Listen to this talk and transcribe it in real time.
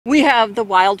We have the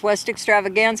Wild West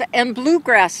Extravaganza and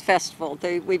Bluegrass Festival.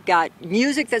 We've got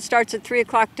music that starts at 3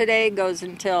 o'clock today, goes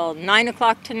until 9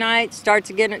 o'clock tonight, starts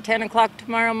again at 10 o'clock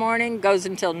tomorrow morning, goes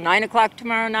until 9 o'clock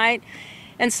tomorrow night.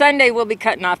 And Sunday we'll be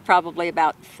cutting off probably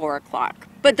about 4 o'clock.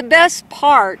 But the best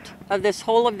part of this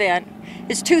whole event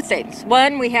is two things.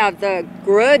 One, we have the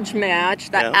grudge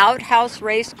match, the outhouse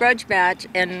race grudge match,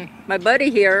 and my buddy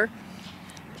here.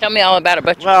 Tell me all about it,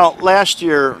 Butch. Well, last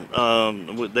year,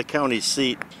 the county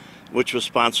seat, which was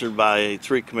sponsored by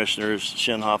 3 commissioners,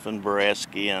 Shinhoffen,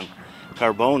 Boraski, and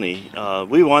Carboni,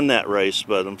 we won that race,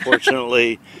 but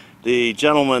unfortunately the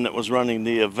gentleman that was running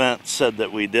the event said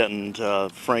that we didn't.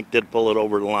 Frank did pull it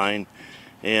over the line,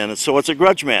 and so it's a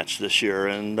grudge match this year,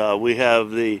 and we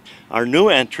have our new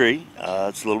entry.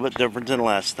 It's a little bit different than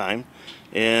last time,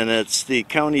 and it's the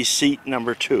county seat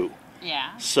number 2.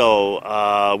 Yeah. So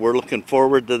we're looking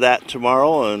forward to that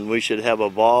tomorrow, and we should have a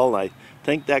ball. I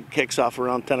think that kicks off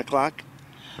around 10 o'clock.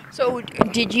 So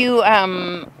did you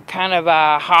kind of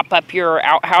hop up your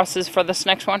outhouses for this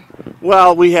next one?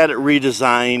 Well, we had it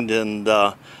redesigned, and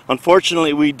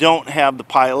unfortunately we don't have the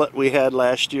pilot we had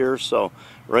last year, so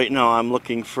right now I'm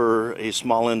looking for a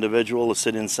small individual to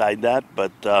sit inside that,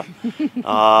 but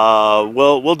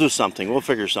we'll do something. We'll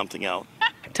figure something out.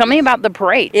 Tell me about the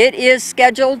parade. It is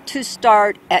scheduled to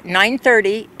start at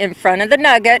 9:30 in front of the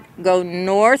Nugget, go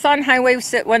north on Highway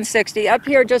 160, up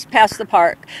here just past the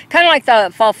park. Kind of like the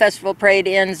Fall Festival Parade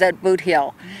ends at Boot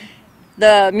Hill.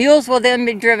 The mules will then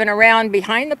be driven around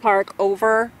behind the park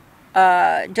over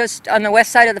just on the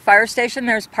west side of the fire station.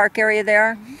 There's a park area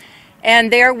there.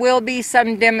 And there will be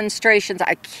some demonstrations.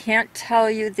 I can't tell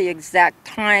you the exact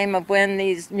time of when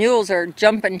these mules are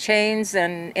jumping chains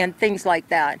and things like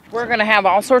that. We're going to have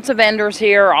all sorts of vendors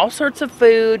here, all sorts of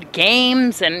food,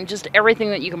 games, and just everything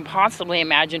that you can possibly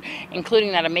imagine,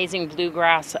 including that amazing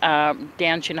bluegrass Dan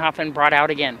Shinhoffen brought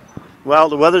out again. Well,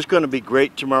 the weather's going to be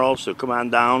great tomorrow, so come on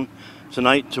down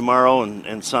tonight, tomorrow,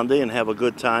 and Sunday and have a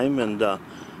good time, and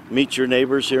meet your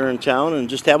neighbors here in town and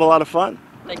just have a lot of fun.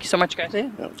 Thank you so much, guys. Yeah.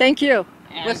 Thank you.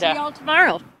 And, we'll see you all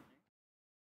tomorrow.